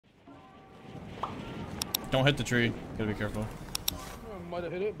Don't hit the tree. Gotta be careful. I might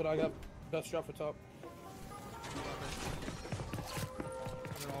have hit it, but I got best shot for top.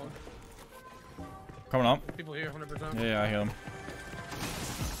 Coming up. People here, 100%. Yeah, I hear him.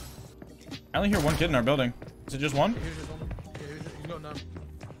 I only hear one kid in our building. Is it just one? Yeah, he's going down.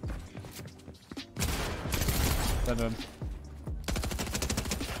 Dead.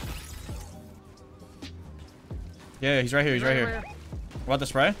 Yeah, he's right here. He's right here. What, the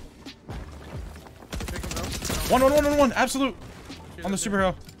spray? One. Absolute. On the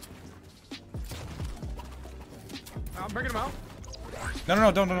superhero. I'm breaking him out.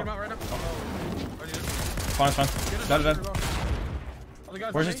 No. Don't. Him out right now. Fine. Dead.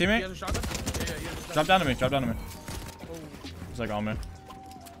 Where's his teammate? Yeah, Drop down to me. He's like on me.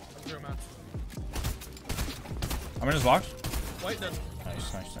 I'm in his box. White dead.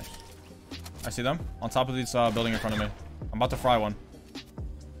 Nice. I see them on top of this building in front of me. I'm about to fry one.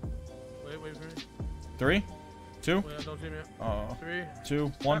 Wait for me. 3, 2. Wait, don't see me yet. 3,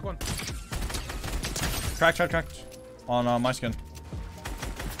 2, 1. One. Cracked. On my skin.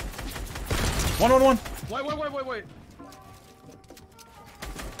 1. Wait. Wait,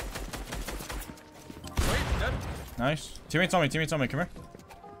 dead. Nice. Teammates on me. Come here.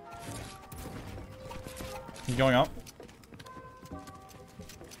 He's going up.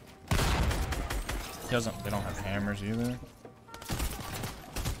 They don't have hammers either.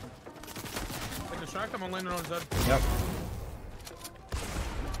 Like distract him, I'm landing on his head. Yep.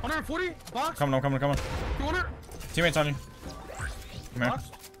 140? Box? Coming. 200? Teammates on you. Come here.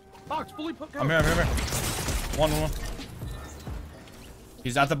 Box, fully put. I'm here. 1.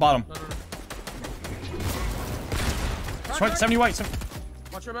 He's at the bottom. No. 70 white.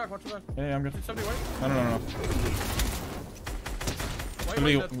 Watch your back. Yeah, I'm good. 70 white? No.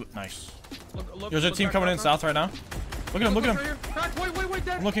 White, Nice. look, There's a team coming in south right now. Look at him. Right crack, wait,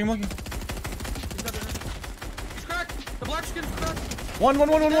 dead. I'm looking. He's cracked. The black skin's cracked. 1.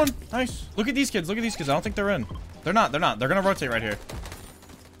 Nice. Look at these kids. I don't think they're in. They're not. They're gonna rotate right here.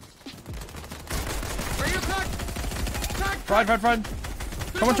 Right here, crack. Pride.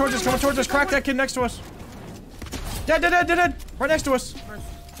 Coming towards us. Crack that kid next to us. Dead. Right next to us. Nice.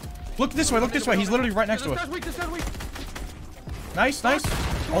 Look this way. He's literally right next to us. This guy's weak. Nice.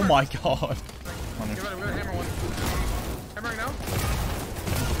 Oh my god. Get ready, we're gonna hammer one. Hammering now.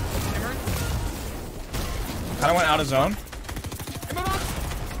 Kinda went out of zone. Hammer box.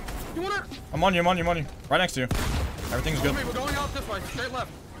 You want it? I'm on you. Right next to you. Everything's good. We're going out this way, straight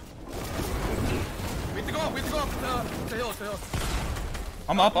left. We have to go up the hill.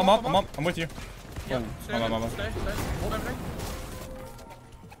 I'm up. I'm with you. Yeah, stay. Hold everything.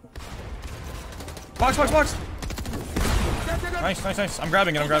 Box. Dead. Nice. I'm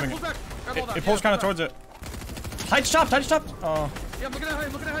grabbing it. Pull back. It pulls kind of towards it. Height chopped. Oh. Yeah, I'm looking at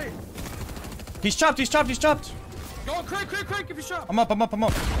height. He's chopped. Go on, crank if you shot. I'm up. I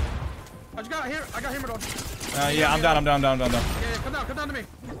got hammered on. Yeah, I'm down. Yeah, come down to me.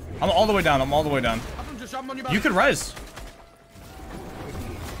 I'm all the way down. I'm just shot him on your back. You could res.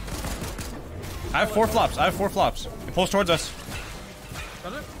 I have 4 flops. It pulls towards us.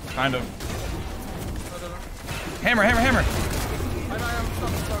 Does it? Kind of. No, it doesn't. Hammer.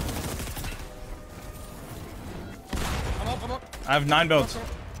 I'm up. I have 9 builds.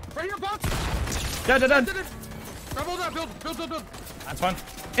 Right here, box. Dead. Grab all that, build. That's fine.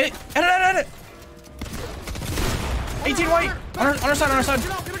 Hit it. 18 white. On our side.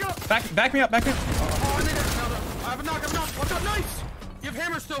 Get up. Back me up. Oh, I need it. No. I have a knock. Watch out, nice. You have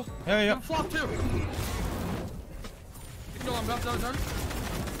hammer still. Yeah. You have flop too. Kill him, done.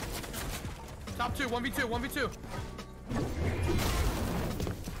 Top 2, 1v2.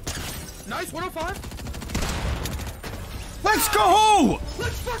 Nice, 105. Let's go!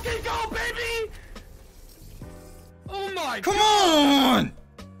 Let's fucking go, baby! Oh my god! Come on!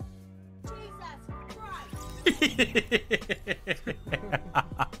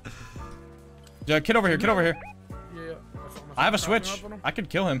 Yeah, kid over here. Yeah. I have a switch. I could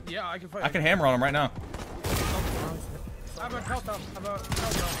kill him. Yeah, I can fight. I can hammer on him right now. I have a health up.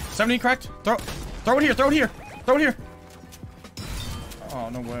 70 cracked. Throw it here. Oh,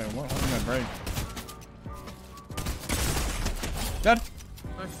 no way. What am I break? Dead.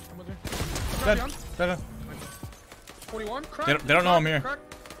 Nice. I'm with you. Dead. 41. Crack. They don't know I'm here.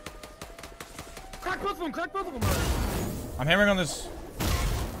 Crack both of them. I'm hammering on this.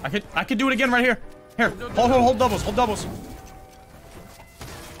 I could do it again right here. Here. Hold doubles. I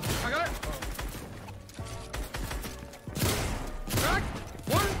got it. Crack.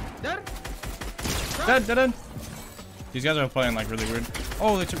 1. Dead. Dead. These guys are playing like really weird.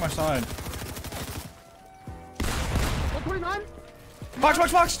 Oh, they took my side. 129. Box.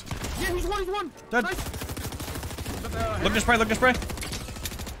 Yeah, he's one. Dead. Nice. Look to spray, look to spray.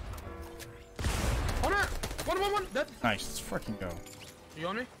 One. Dead. Nice, let's freaking go. You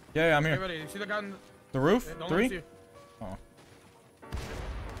on me? Yeah, I'm here. Hey, ready. You see the guy in the roof? Yeah, don't 3? see you. Oh.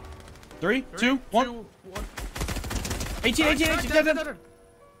 3, 2, 1. 2, 1. 18, 18, 18. Dead.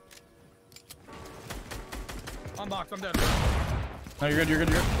 I'm boxed. I'm dead. No, you're good, you're good,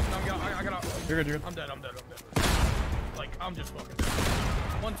 you're good. No, I got out. You're good, you're good. I'm dead. Like, I'm just fucking dead.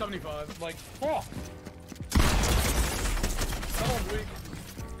 175. Like, oh. Someone's weak.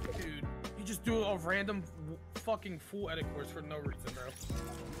 Dude, you just do a random fucking full edit course for no reason, bro.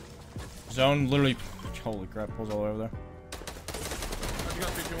 Zone literally. Holy crap, pulls all over there. You got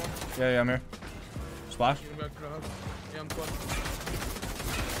 3, 2, 1. Yeah, I'm here. Splash. Yeah, I'm close.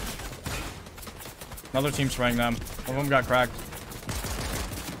 Another team spraying them. One of them got cracked.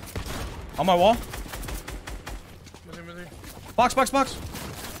 On my wall. Box.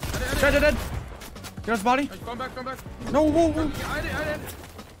 Dead. Get his body. Come back. No, whoa. Yeah, I did.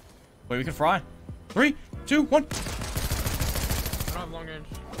 Wait, we can fry. 3, 2, 1. I don't have long range.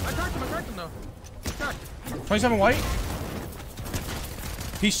 I cracked him though. Cracked. 27 white.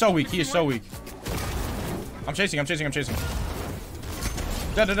 He's so weak. He is so weak. I'm chasing.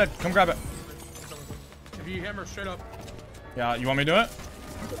 Dead. Come grab it. If you hammer straight up. Yeah, you want me to do it?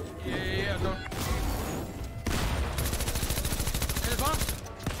 Yeah, go. In his box.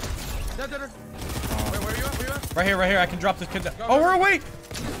 Dead. Wait, where are you at? Right here. I can drop this kid down. Oh, we're away.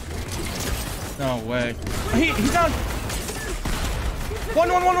 No way. He's down. One.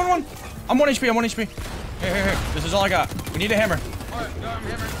 I'm 1 HP. Here. This is all I got. We need a hammer. Alright, no, I'm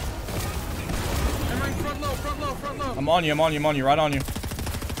hammering. Hammering front low. I'm on you. Right on you.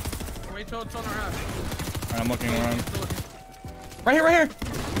 Wait till it's on our half. Alright, I'm looking around. Right here.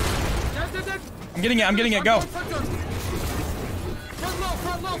 Dead. I'm getting it. Go. Front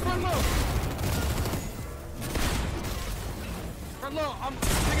low. I'm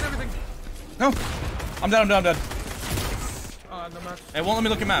taking everything. No. I'm dead. No match. It won't let me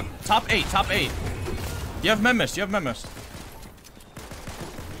look at map. Top 8. You have Memist.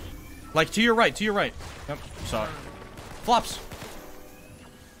 Like, to your right. Yep. Sorry. Flops.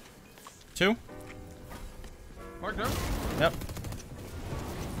 2. Mark down. Yep.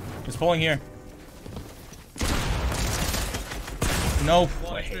 It's pulling here. No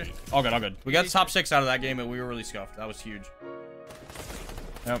way. All good. We got the top 6 out of that game, but we were really scuffed. That was huge.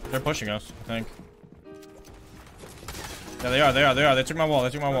 Yep, they're pushing us, I think. Yeah, they are. They took my wall.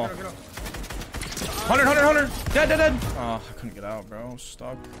 100. Dead. Oh, I couldn't get out, bro. I was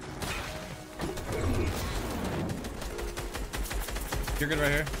stuck. You're good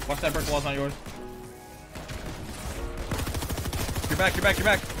right here. Watch that brick wall's not yours. You're back. Of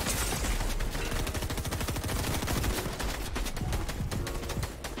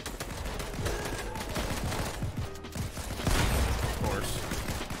course.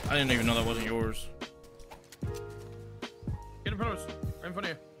 I didn't even know that wasn't yours. Get in front of us. Right in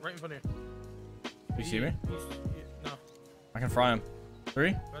front of you. You see me? No. I can fry him.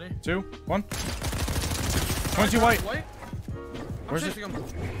 3, Ready? 2, 1. 22 white. Where's it? Wait, where's the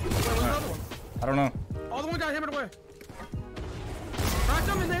other one? I don't know. Oh, the one got hammered away. Cracked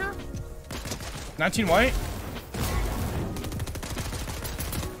him in there. 19 white.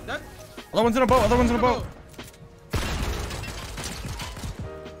 That. Other one's in a boat.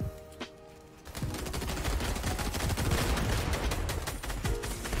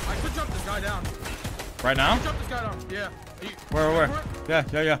 I could jump this guy down. Right now? Jump this guy down. Yeah. Where?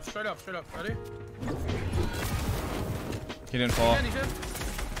 Yeah. Straight up. Ready? He didn't fall. He's in.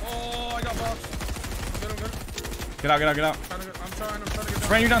 Oh, I got boxed. Good. Get out. I'm trying to get down.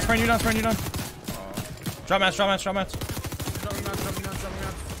 Spraying you down. Drop mats. Jumping down.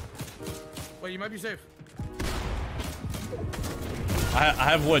 Wait, you might be safe. I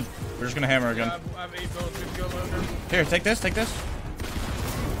have wood. We're just gonna hammer again. Yeah, I have 8 bullets. We can go over. Here, take this. Better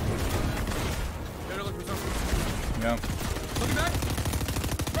look for something. Yeah. Looking back.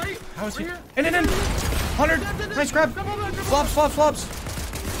 Right. How is he? Here. In. 100. Nice grab. Flops.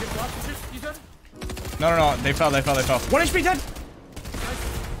 Get blocks, you said? No. They fell. 1 HP dead.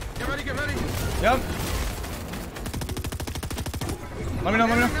 Nice. Get ready. Yep. Let me know.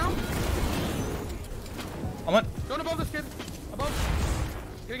 I'm on. Going above this kid. Above.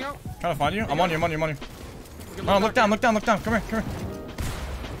 Getting out. Trying to find you. I'm on you. No, look down. Come here.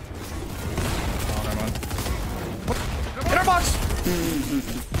 Oh, never mind. In our box.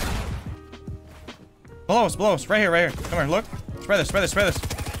 Below us. Right here. Come here. Look. Spray this.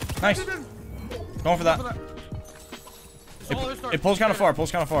 Nice. Going for that. It pulls kind of far.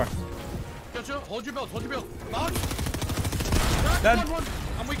 Chill. Hold your build. Box. Dead. One.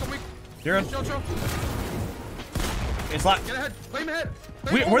 I'm weak. You're in. Chill. It's like Get ahead. Play him ahead.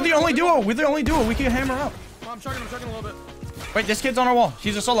 we're the only duo. We're the only duo. We can hammer up. Oh, I'm chugging a little bit. Wait, this kid's on our wall.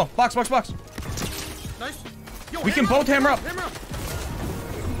 He's a solo. Box. Nice. Yo, We can both hammer up. Hammer up.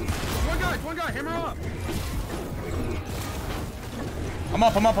 One guy. Hammer up. I'm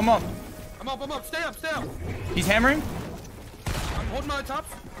up. I'm up. Stay up. He's hammering. I'm holding my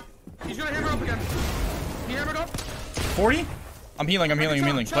tops. He's gonna hammer up again. He hammered up. 40. I'm healing.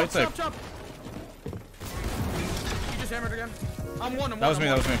 Play it safe. Chop. He just hammered again. I'm one. That was me.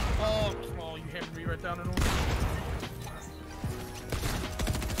 Oh, you hammered me right down in one.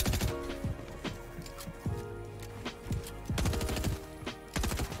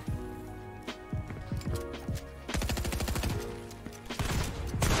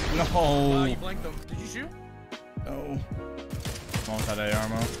 No. Wow, you blanked him. Did you shoot? No. Almost had AR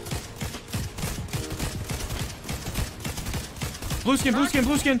ammo. Blue skin.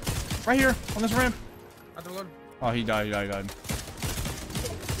 Right here on this ramp. At the reload. Oh, he died. Oh,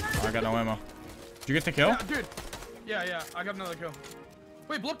 I got no ammo. Did you get the kill? Yeah, dude. Yeah. I got another kill.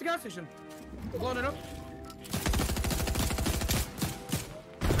 Wait, blow up the gas station. We're blowing it up.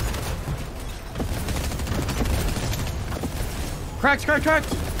 Cracked. I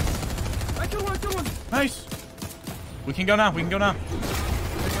killed one. Nice. We can go now. We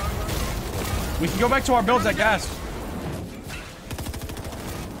can go back to our builds at gas.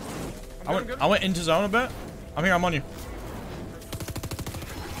 I went into zone a bit. I'm here. I'm on you.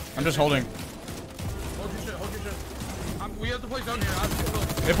 I'm just holding. Hold your shit. We have to play zone here.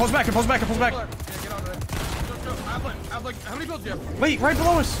 It pulls back. Yeah, get out of there. Go. I have like, how many builds do you have? Wait, right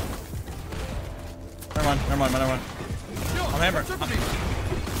below us. Never mind. Yo, I'm hammered.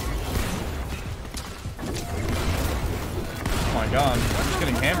 Oh my god. I'm just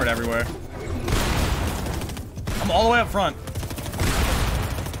getting hammered everywhere. I'm all the way up front.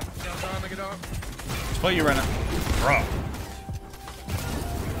 Get out. Play you right now. Bro.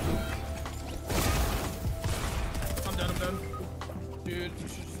 I'm done. Dude, you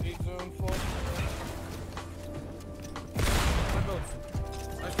should just eat zone full. My builds.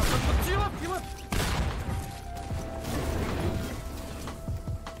 Nice. To your left.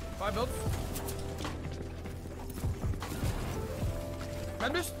 5 builds.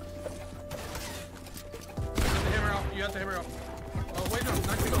 Madness? You have to hammer out. Oh, wait, no.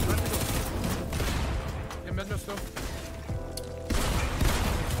 90 builds. Yeah, Madness still.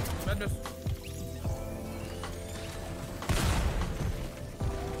 Madness.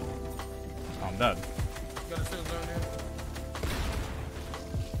 I'm dead. Gotta stay in zone here.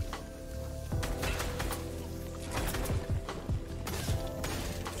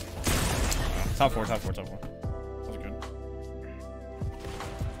 Top four. That was good.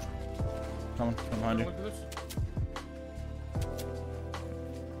 Come behind you. Look at this.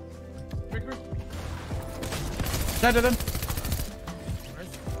 Quick. Dead. Nice.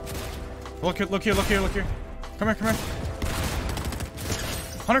 Look here. Come here.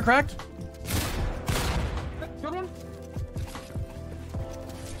 Hunter cracked. Good one.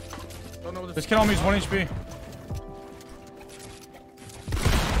 Don't know what This kid on me is 1 HP.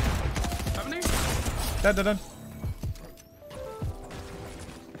 70? Dead.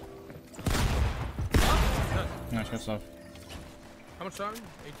 Nice, good stuff. How much time?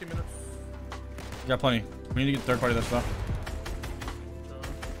 18 minutes. You got plenty. We need to get third party that stuff.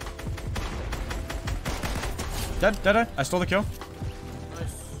 Dead. I stole the kill.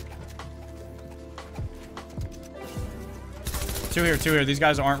 Nice. Two here. These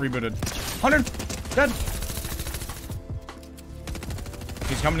guys aren't rebooted. 100. Dead.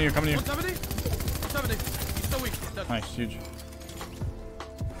 He's coming to you. 170? 170. He's still weak. Dead. Nice, huge.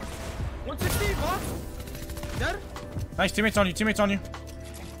 160, boss. Dead? Nice, teammates on you.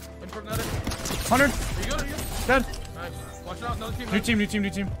 In for another. 100. Are you good? Dead. Nice. Watch out. Another team. New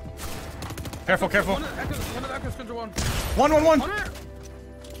team. Careful. One of the echoes skins are one. 1. 100.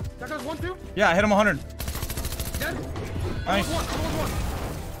 That guy's 1, 2. Yeah, I hit him 100. Dead. Nice. One.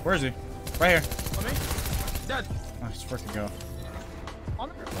 Where is he? Right here. On me. Dead. Nice, freaking go.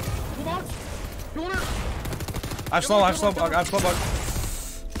 100. 2 bombs. 200. I have slow bug.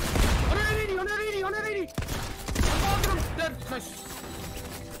 180. I'm blocking him. Dead. Nice.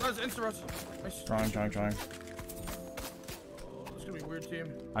 That's insta-rush. Nice. Trying. Oh, this is gonna be a weird team.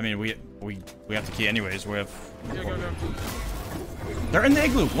 I mean, we have to key anyways. We have. Yeah, go. They're in the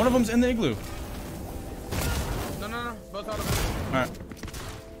igloo. One of them's in the igloo. No. Both out of it. All right.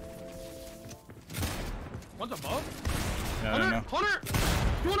 One's above? Yeah, I don't know. 100.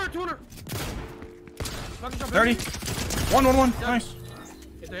 200. 30. 1. Yeah. Nice.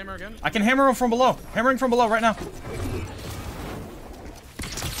 Hit the hammer again. I can hammer him from below. Hammering from below right now.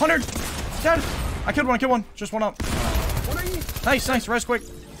 100. Dead. I killed one. Just one up. Nice, nice. Rest quick.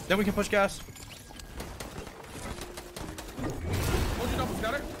 Then we can push gas.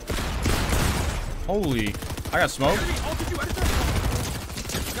 Holy. I got smoke.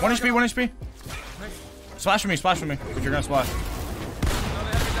 1 HP, 1 HP. Splash with me, splash with me. If you're gonna splash.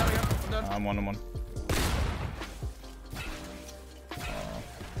 I'm 1-on-1.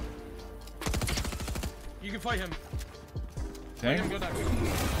 You can fight him. Dang. Fight him, go next.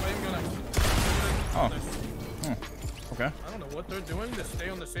 Fight him, go next. Oh. Nice. Okay. I don't know what they're doing to stay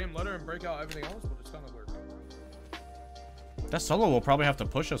on the same letter and break out everything else, but it's kind of weird. That solo will probably have to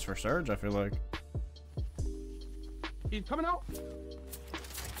push us for Surge, I feel like. He's coming out.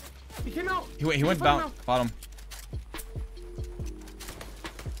 He came out. He went bottom.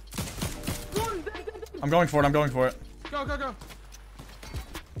 I'm going for it. I'm going for it. Go, go, go.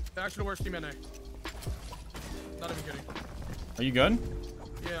 Actually, the worst team in A. Not even kidding. Are you good?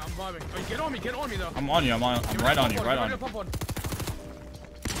 Yeah, I'm vibing. Oh, get on me though. I'm on you. I'm right on you. Right on you. One.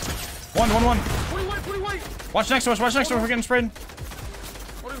 1-1-1. Put white. Watch next to us. Watch next to us. We're getting sprayed.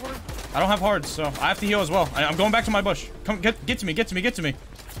 I don't have hards, so I have to heal as well. I'm going back to my bush. Come, get to me. Get to me. Get to me.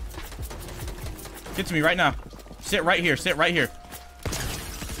 Get to me right now. Sit right here. Sit right here.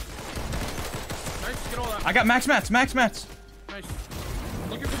 Nice. Get all that. I got max mats. Max mats. Nice.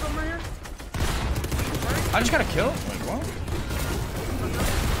 Looking for something right here. I just got a kill. Like what?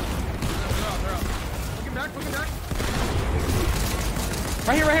 They're out. Looking back.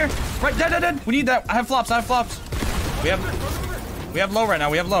 Right here. Right, dead. We need that. I have flops. We have low right now.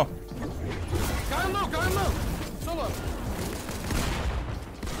 We have low. Got him low. Solo.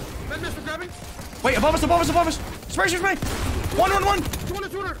 Then Mr. Grabbing. Wait, above us. Spray. 1-1-1.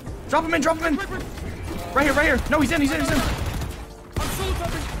 200. Drop him in. Right here. No, he's in. I'm solo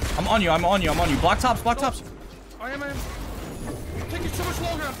topping. I'm on you. Block tops. I am. Taking so much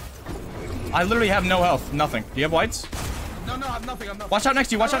low ground. I literally have no health. Nothing. Do you have whites? No, I have nothing. Watch out next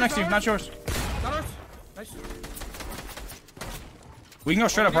to you. Not yours. Not ours. Nice. We can go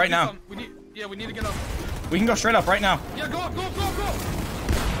straight up right now. We need to get up. We can go straight up right now. Yeah, go up.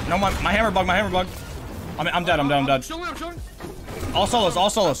 No, my hammer bug. I'm dead. I'm dead. I'm showing. All solos.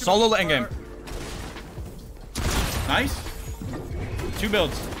 Solo endgame. Nice. 2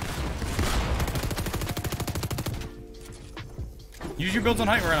 builds. Use your builds on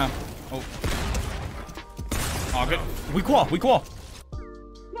height right now. Oh, good. We qual.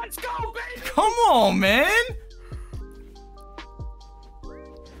 Let's go, baby. Come on, man.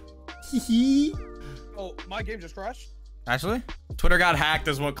 Oh, my game just crashed. Actually, Twitter got hacked,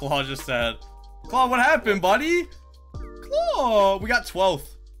 is what Claw just said. Claw, what happened, buddy? Claw, we got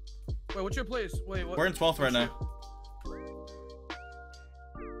 12th. Wait, what's your place? Wait, what? We're in 12th right now.